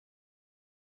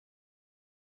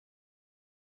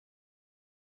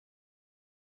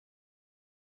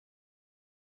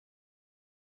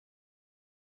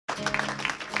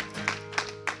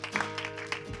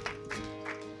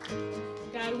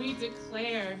God, we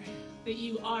declare that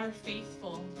you are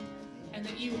faithful and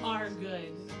that you are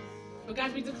good. But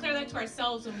God, we declare that to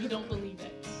ourselves when we don't believe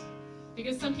it.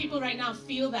 Because some people right now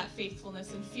feel that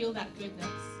faithfulness and feel that goodness.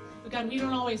 But God, we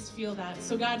don't always feel that.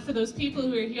 So God, for those people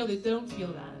who are here that don't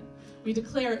feel that, we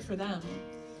declare it for them.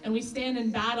 And we stand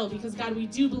in battle because, God, we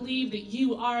do believe that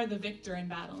you are the victor in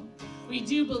battle. We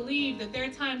do believe that there are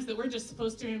times that we're just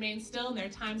supposed to remain still and there are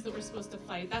times that we're supposed to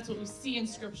fight. That's what we see in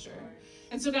Scripture.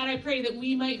 And so, God, I pray that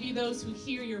we might be those who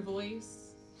hear your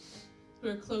voice, who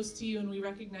are close to you, and we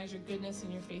recognize your goodness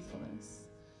and your faithfulness.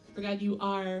 For, God, you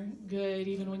are good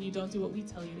even when you don't do what we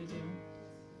tell you to do.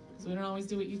 Because we don't always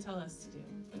do what you tell us to do.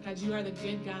 But, God, you are the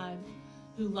good God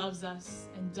who loves us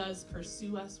and does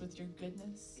pursue us with your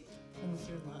goodness and with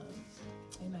your love.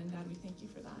 Amen. God, we thank you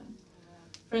for that.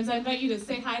 Friends, I invite you to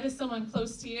say hi to someone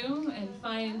close to you and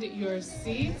find your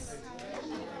seats.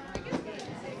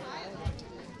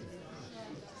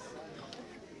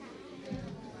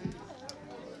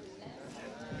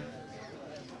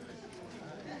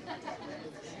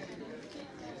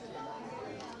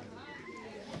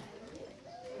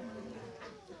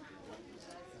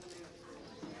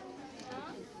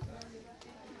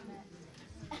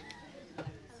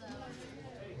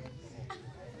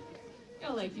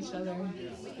 Y'all like each other.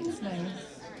 It's nice.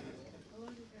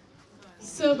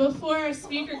 So before our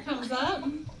speaker comes up,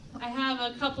 I have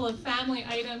a couple of family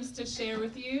items to share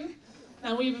with you.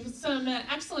 Now, we have some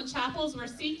excellent chapels. We're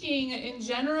seeking, in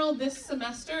general, this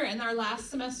semester and our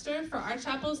last semester for our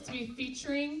chapels to be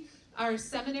featuring our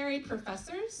seminary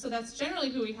professors. So that's generally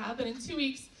who we have. But in 2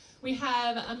 weeks, we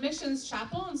have a missions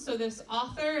chapel. And so this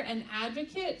author and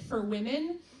advocate for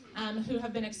women who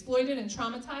have been exploited and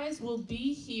traumatized will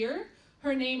be here.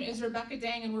 Her name is Rebecca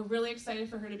Dang, and we're really excited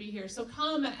for her to be here. So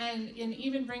come and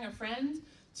even bring a friend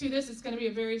to this. It's going to be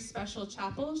a very special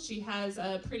chapel. She has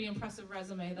a pretty impressive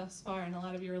resume thus far, and a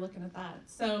lot of you are looking at that.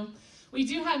 So we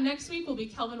do have next week will be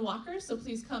Kelvin Walker, so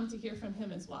please come to hear from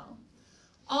him as well.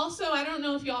 Also, I don't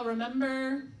know if y'all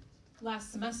remember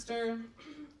last semester,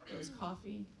 there was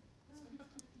coffee.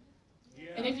 Yeah.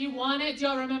 And if you want it, do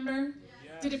y'all remember?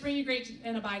 Yes. Did it bring you great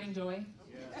and abiding joy?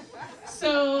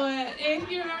 So if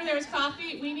you remember there was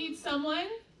coffee, we need someone,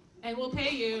 and we'll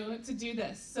pay you to do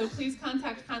this. So please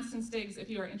contact Constance Diggs if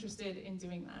you are interested in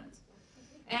doing that.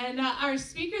 And our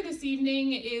speaker this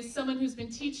evening is someone who's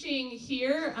been teaching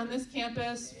here on this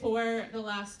campus for the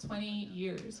last 20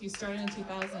 years. He started in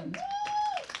 2000.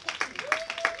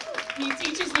 He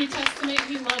teaches New Testament.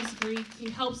 He loves Greek. He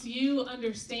helps you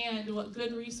understand what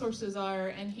good resources are,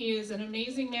 and he is an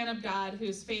amazing man of God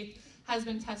whose faith has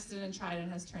been tested and tried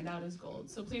and has turned out as gold.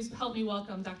 So please help me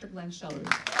welcome Dr. Glenn Schellers.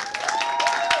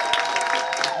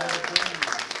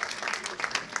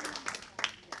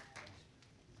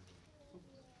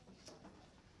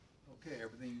 Okay,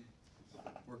 everything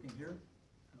working here?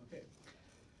 Okay.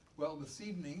 Well, this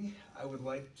evening, I would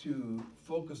like to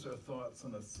focus our thoughts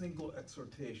on a single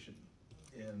exhortation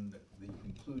in the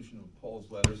conclusion of Paul's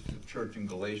letters to the church in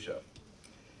Galatia.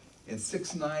 In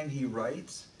 6:9, he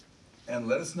writes, "And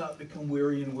let us not become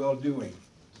weary in well-doing.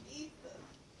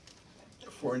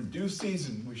 For in due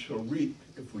season we shall reap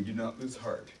if we do not lose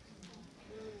heart."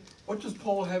 What does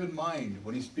Paul have in mind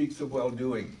when he speaks of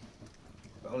well-doing?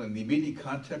 Well, in the immediate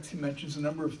context, he mentions a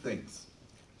number of things.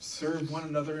 Serve one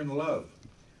another in love.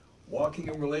 Walking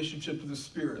in relationship with the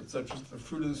Spirit, such as the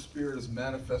fruit of the Spirit is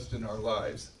manifest in our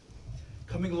lives.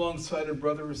 Coming alongside a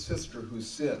brother or sister who's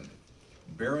sinned.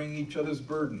 Bearing each other's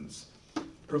burdens.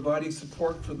 Providing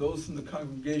support for those in the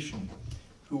congregation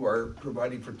who are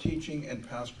providing for teaching and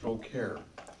pastoral care,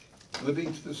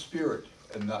 living to the Spirit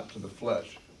and not to the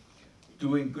flesh,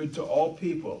 doing good to all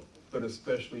people, but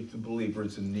especially to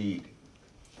believers in need.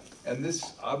 And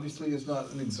this obviously is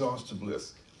not an exhaustive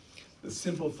list. The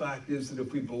simple fact is that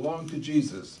if we belong to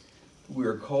Jesus, we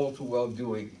are called to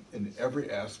well-doing in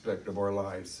every aspect of our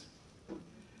lives.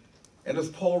 And as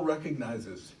Paul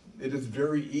recognizes, it is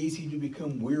very easy to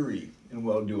become weary in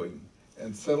well-doing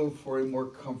and settle for a more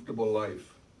comfortable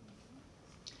life.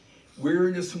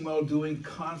 Weariness in well-doing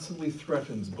constantly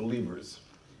threatens believers.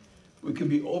 We can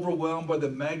be overwhelmed by the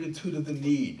magnitude of the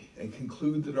need and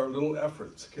conclude that our little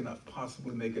efforts cannot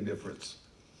possibly make a difference.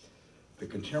 The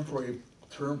contemporary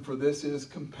term for this is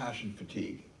compassion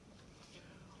fatigue.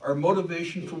 Our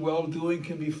motivation for well-doing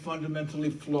can be fundamentally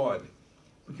flawed.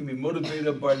 We can be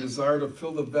motivated by a desire to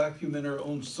fill the vacuum in our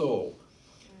own soul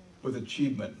with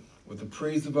achievement, with the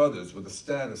praise of others, with the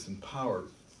status and power,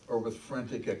 or with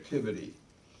frantic activity.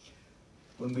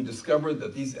 When we discover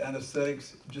that these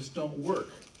anesthetics just don't work,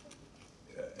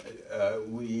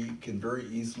 we can very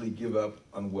easily give up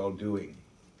on well-doing.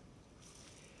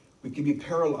 We can be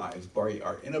paralyzed by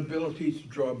our inability to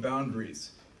draw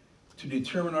boundaries, to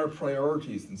determine our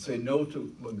priorities and say no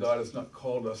to what God has not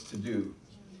called us to do.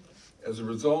 As a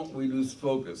result, we lose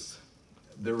focus.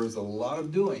 There is a lot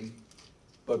of doing,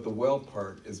 but the well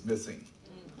part is missing.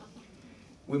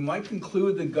 We might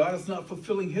conclude that God is not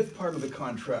fulfilling his part of the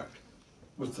contract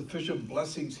with sufficient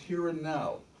blessings here and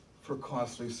now for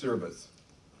costly service.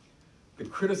 The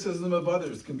criticism of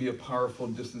others can be a powerful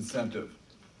disincentive.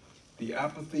 The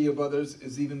apathy of others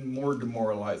is even more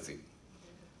demoralizing.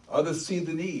 Others see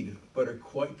the need, but are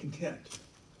quite content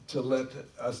to let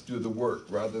us do the work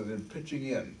rather than pitching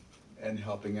in and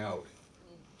helping out.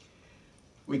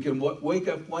 We can wake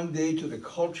up one day to the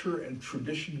culture and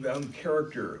tradition-bound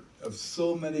character of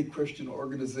so many Christian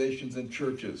organizations and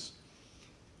churches,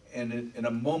 and in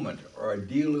a moment, our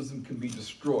idealism can be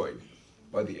destroyed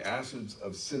by the acids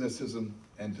of cynicism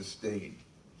and disdain.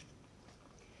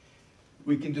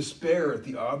 We can despair at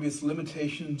the obvious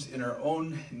limitations in our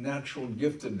own natural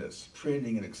giftedness,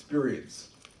 training, and experience.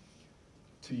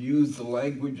 To use the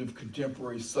language of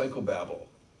contemporary psychobabble,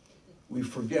 we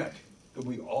forget that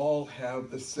we all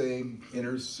have the same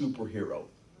inner superhero,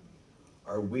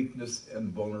 our weakness and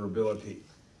vulnerability.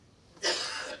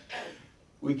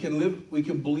 We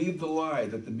can believe the lie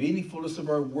that the meaningfulness of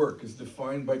our work is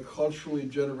defined by culturally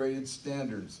generated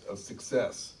standards of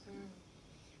success.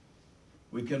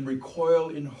 We can recoil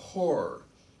in horror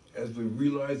as we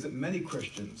realize that many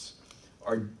Christians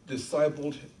are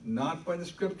discipled not by the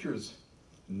scriptures,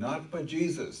 not by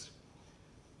Jesus,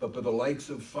 but by the likes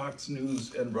of Fox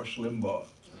News and Rush Limbaugh.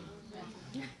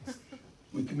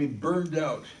 We can be burned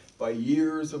out by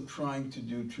years of trying to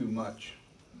do too much.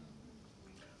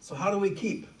 So how do we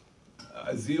keep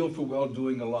a zeal for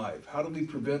well-doing alive? How do we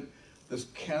prevent this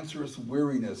cancerous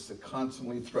weariness that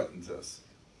constantly threatens us?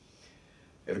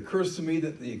 It occurs to me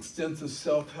that the extensive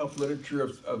self-help literature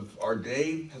of our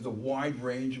day has a wide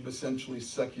range of essentially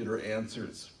secular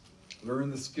answers.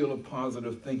 Learn the skill of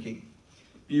positive thinking.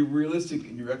 Be realistic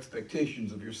in your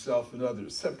expectations of yourself and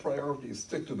others. Set priorities,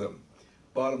 stick to them.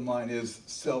 Bottom line is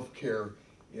self-care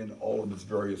in all of its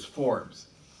various forms.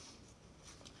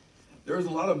 There is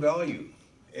a lot of value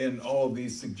in all of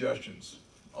these suggestions,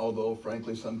 although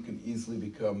frankly some can easily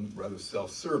become rather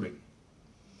self-serving.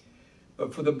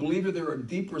 But for the believer, there are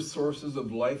deeper sources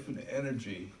of life and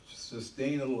energy to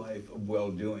sustain a life of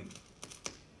well-doing.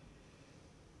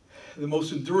 The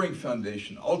most enduring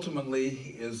foundation ultimately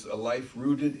is a life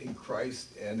rooted in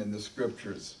Christ and in the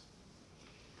scriptures.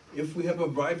 If we have a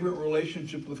vibrant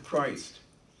relationship with Christ,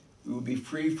 we will be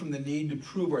free from the need to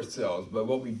prove ourselves by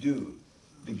what we do,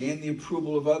 to gain the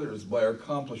approval of others by our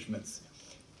accomplishments,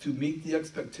 to meet the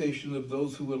expectation of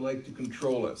those who would like to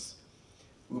control us.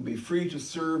 We will be free to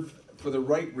serve for the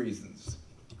right reasons: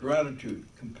 gratitude,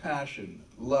 compassion,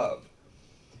 love,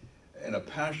 and a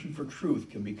passion for truth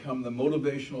can become the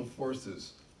motivational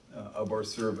forces of our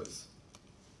service.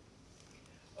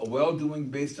 A well-doing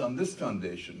based on this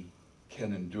foundation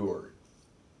can endure.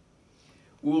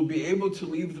 We will be able to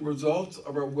leave the results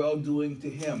of our well-doing to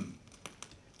Him.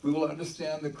 We will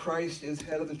understand that Christ is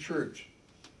head of the church.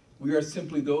 We are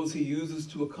simply those He uses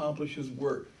to accomplish His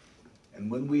work. And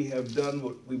when we have done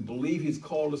what we believe He's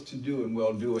called us to do in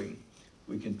well-doing,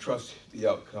 we can trust the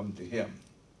outcome to Him.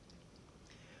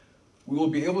 We will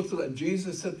be able to let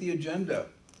Jesus set the agenda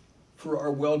for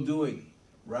our well-doing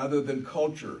rather than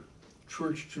culture,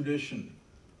 church tradition,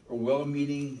 or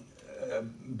well-meaning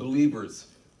believers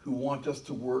who want us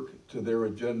to work to their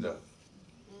agenda.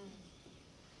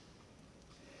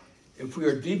 If we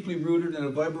are deeply rooted in a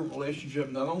vibrant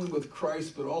relationship not only with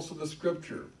Christ but also the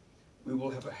Scripture, we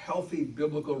will have a healthy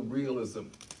biblical realism.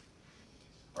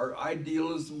 Our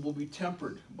idealism will be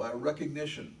tempered by a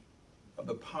recognition of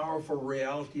the powerful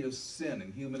reality of sin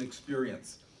in human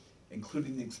experience,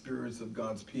 including the experience of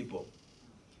God's people.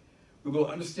 We will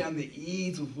understand the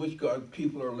ease with which God's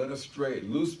people are led astray,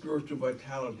 lose spiritual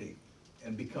vitality,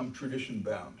 and become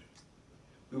tradition-bound.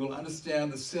 We will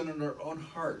understand the sin in our own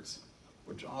hearts,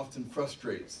 which often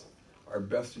frustrates our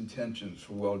best intentions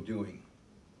for well-doing.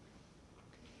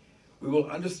 We will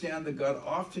understand that God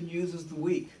often uses the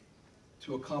weak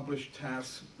to accomplish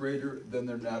tasks greater than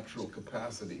their natural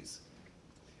capacities.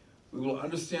 We will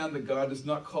understand that God does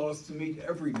not call us to meet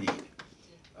every need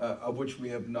of which we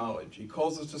have knowledge. He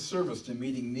calls us to service, to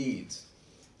meeting needs,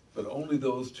 but only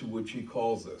those to which He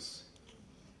calls us.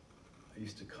 I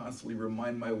used to constantly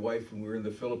remind my wife when we were in the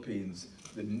Philippines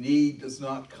that need does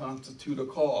not constitute a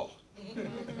call.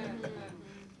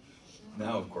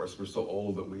 Now, of course, we're so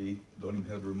old that we don't even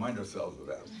have to remind ourselves of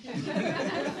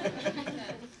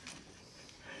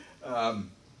that.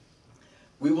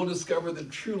 We will discover that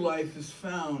true life is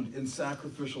found in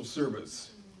sacrificial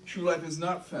service. True life is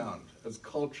not found, as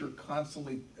culture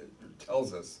constantly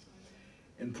tells us,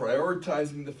 in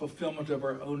prioritizing the fulfillment of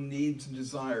our own needs and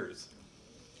desires.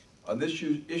 On this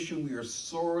issue, we are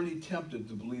sorely tempted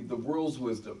to believe the world's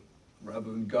wisdom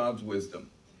rather than God's wisdom.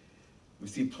 We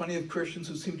see plenty of Christians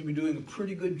who seem to be doing a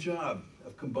pretty good job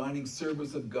of combining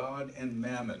service of God and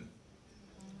mammon.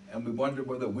 And we wonder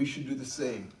whether we should do the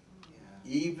same,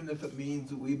 even if it means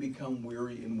that we become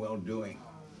weary in well-doing.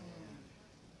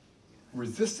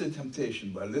 Resist the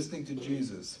temptation by listening to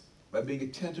Jesus, by being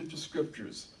attentive to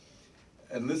scriptures,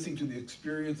 and listening to the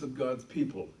experience of God's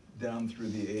people down through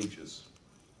the ages.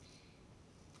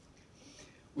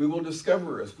 We will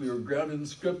discover, as we are grounded in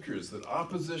scriptures, that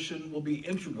opposition will be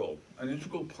an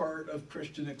integral part of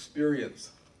Christian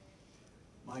experience.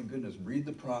 My goodness, read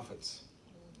the prophets.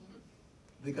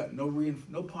 They got no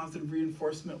positive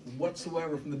reinforcement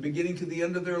whatsoever from the beginning to the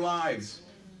end of their lives.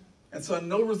 And saw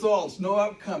no results, no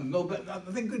outcome,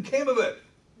 nothing good came of it.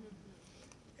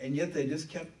 And yet they just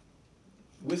kept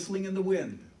whistling in the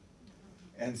wind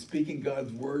and speaking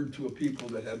God's word to a people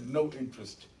that had no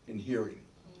interest in hearing.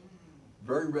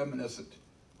 Very reminiscent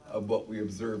of what we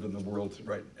observe in the world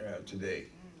today,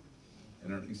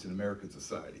 and at least in American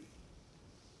society.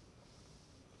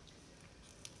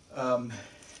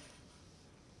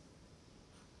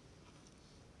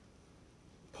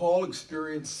 Paul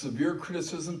experienced severe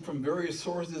criticism from various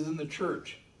sources in the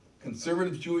church.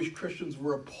 Conservative Jewish Christians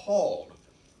were appalled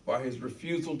by his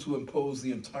refusal to impose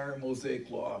the entire Mosaic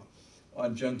law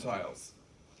on Gentiles.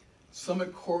 Some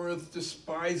at Corinth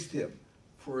despised him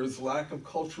for his lack of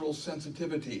cultural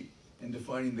sensitivity in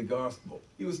defining the gospel.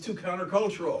 He was too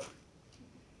countercultural.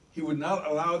 He would not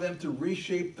allow them to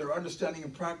reshape their understanding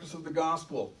and practice of the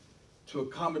gospel to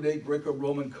accommodate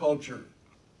Greco-Roman culture.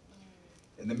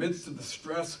 In the midst of the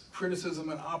stress,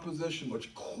 criticism, and opposition,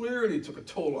 which clearly took a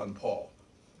toll on Paul,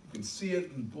 you can see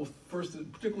it in both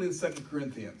particularly in 2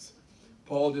 Corinthians.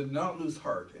 Paul did not lose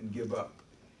heart and give up,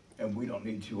 and we don't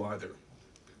need to either.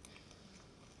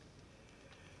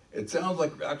 It sounds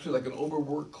actually like an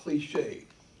overworked cliche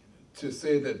to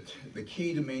say that the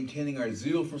key to maintaining our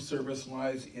zeal for service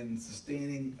lies in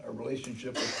sustaining our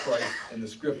relationship with Christ and the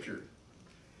Scripture.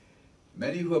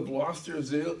 Many who have lost their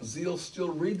zeal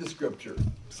still read the Scripture,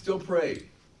 still pray,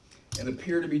 and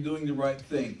appear to be doing the right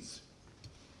things.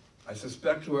 I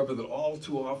suspect, however, that all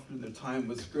too often their time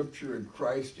with Scripture and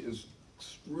Christ is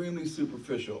extremely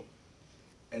superficial,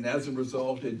 and as a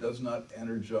result, it does not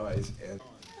energize.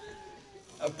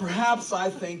 Perhaps I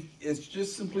think it's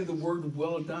just simply the word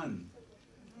 "well done."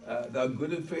 Thou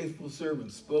good and faithful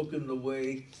servant, spoken in a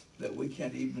way that we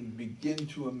can't even begin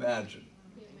to imagine.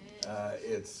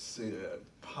 Its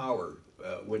power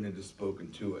when it is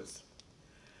spoken to us.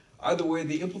 Either way,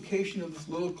 the implication of this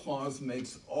little clause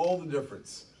makes all the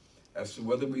difference as to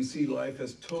whether we see life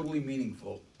as totally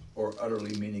meaningful or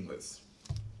utterly meaningless.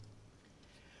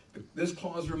 This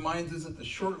clause reminds us that the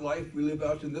short life we live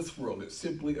out in this world is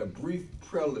simply a brief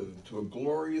prelude to a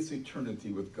glorious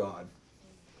eternity with God.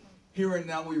 Here and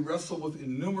now we wrestle with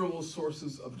innumerable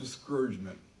sources of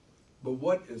discouragement. But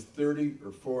what is 30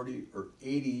 or 40 or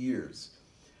 80 years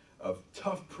of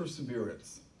tough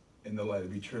perseverance in the light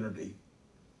of eternity?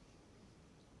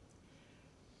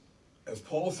 As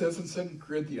Paul says in 2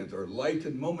 Corinthians, our light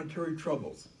and momentary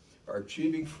troubles are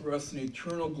achieving for us an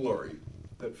eternal glory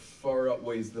that far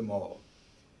outweighs them all.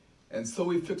 And so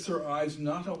we fix our eyes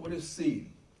not on what is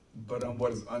seen, but on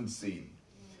what is unseen.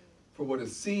 For what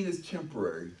is seen is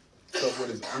temporary, but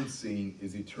what is unseen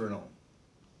is eternal.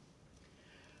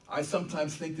 I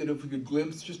sometimes think that if we could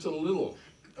glimpse just a little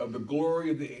of the glory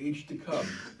of the age to come,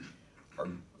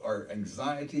 our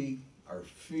anxiety, our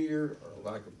fear,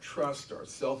 our lack of trust, our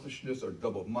selfishness, our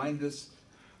double-mindedness,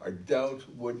 our doubt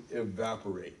would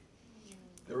evaporate.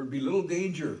 There would be little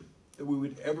danger that we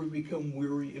would ever become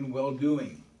weary in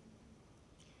well-doing.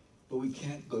 But we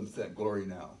can't glimpse that glory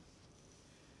now.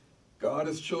 God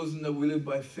has chosen that we live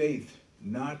by faith,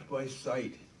 not by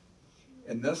sight.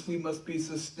 And thus we must be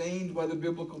sustained by the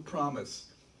biblical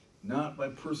promise, not by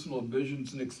personal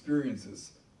visions and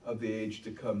experiences of the age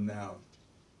to come now.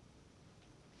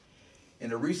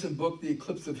 In a recent book, The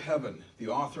Eclipse of Heaven, the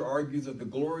author argues that the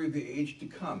glory of the age to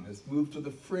come has moved to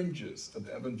the fringes of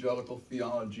evangelical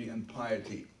theology and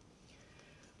piety.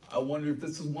 I wonder if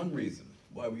this is one reason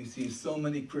why we see so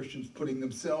many Christians putting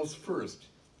themselves first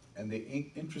and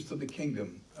the interest of the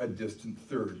kingdom a distant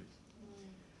third.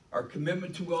 Our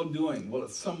commitment to well-doing will at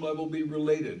some level be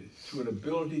related to an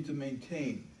ability to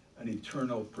maintain an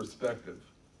eternal perspective.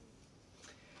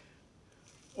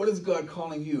 What is God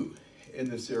calling you in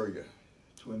this area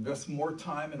to invest more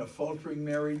time in a faltering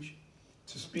marriage,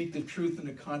 to speak the truth in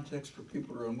a context where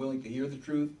people are unwilling to hear the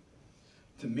truth,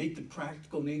 to meet the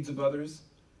practical needs of others,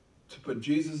 to put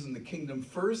Jesus and the kingdom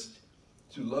first,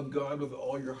 to love God with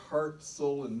all your heart,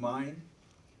 soul, and mind,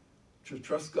 to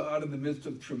trust God in the midst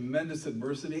of tremendous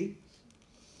adversity,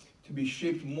 to be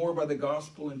shaped more by the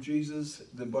gospel and Jesus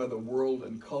than by the world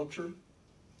and culture,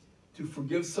 to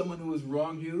forgive someone who has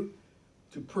wronged you,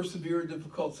 to persevere in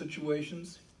difficult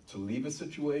situations, to leave a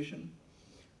situation,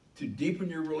 to deepen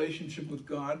your relationship with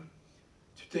God,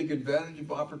 to take advantage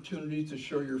of opportunities to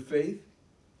show your faith.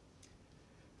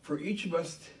 For each of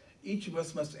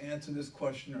us must answer this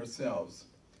question ourselves.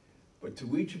 But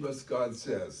to each of us, God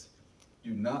says,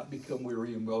 do not become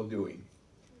weary in well-doing.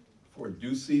 For in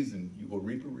due season, you will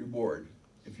reap a reward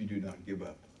if you do not give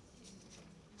up.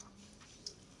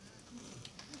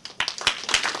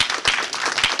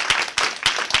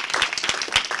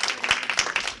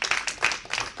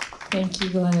 Thank you,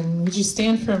 Glenn. Would you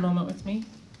stand for a moment with me?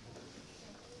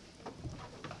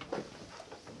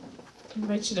 I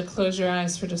invite you to close your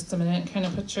eyes for just a minute and kind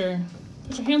of put your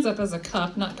hands up as a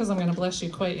cup, not because I'm going to bless you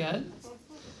quite yet,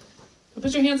 but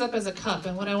put your hands up as a cup,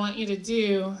 and what I want you to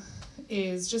do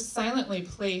is just silently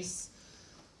place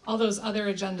all those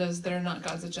other agendas that are not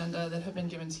God's agenda that have been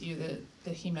given to you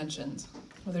that he mentioned,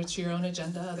 whether it's your own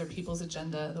agenda, other people's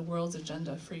agenda, the world's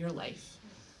agenda for your life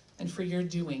and for your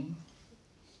doing.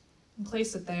 And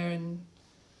place it there, and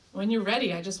when you're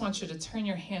ready, I just want you to turn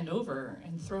your hand over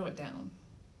and throw it down.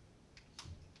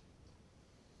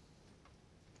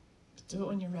 Do it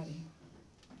when you're ready.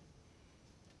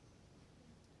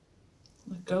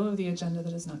 Let go of the agenda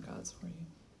that is not God's for you.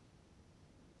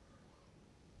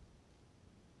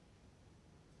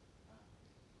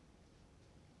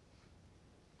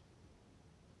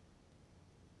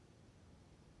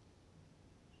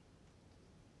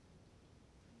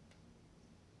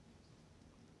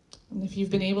 And if you've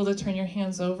been able to turn your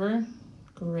hands over,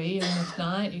 great. And if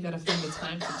not, you got to find the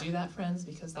time to do that, friends,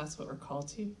 because that's what we're called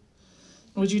to.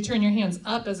 Would you turn your hands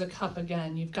up as a cup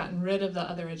again? You've gotten rid of the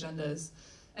other agendas,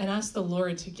 and ask the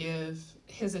Lord to give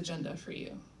his agenda for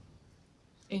you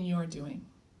in your doing.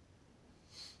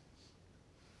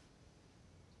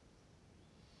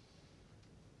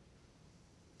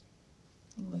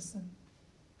 And listen.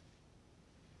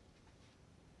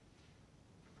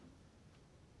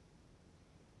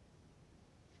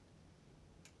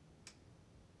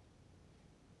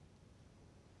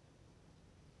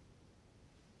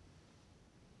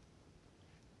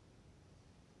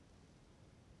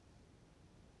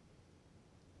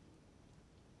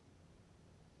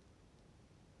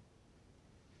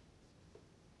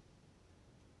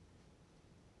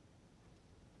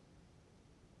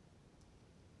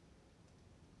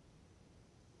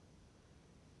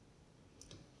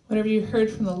 Whatever you heard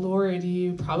from the Lord,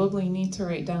 you probably need to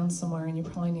write down somewhere, and you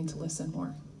probably need to listen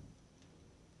more.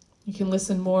 You can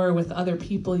listen more with other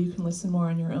people. You can listen more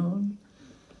on your own.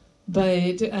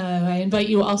 But I invite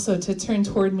you also to turn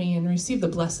toward me and receive the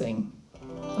blessing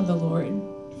of the Lord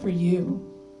for you.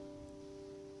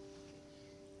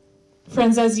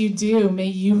 Friends, as you do, may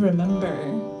you remember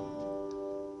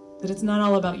that it's not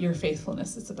all about your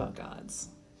faithfulness, it's about God's.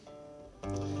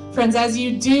 Friends, as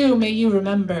you do, may you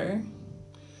remember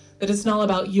that it's not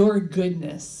about your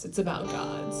goodness, it's about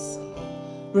God's.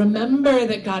 Remember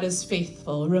that God is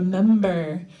faithful.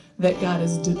 Remember that God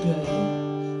is good.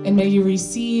 And may you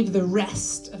receive the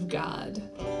rest of God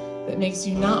that makes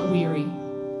you not weary,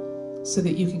 so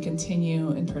that you can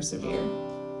continue and persevere.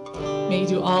 May you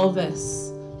do all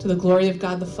this to the glory of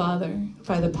God the Father,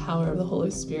 by the power of the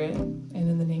Holy Spirit, and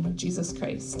in the name of Jesus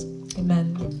Christ.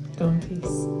 Amen. Go in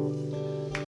peace.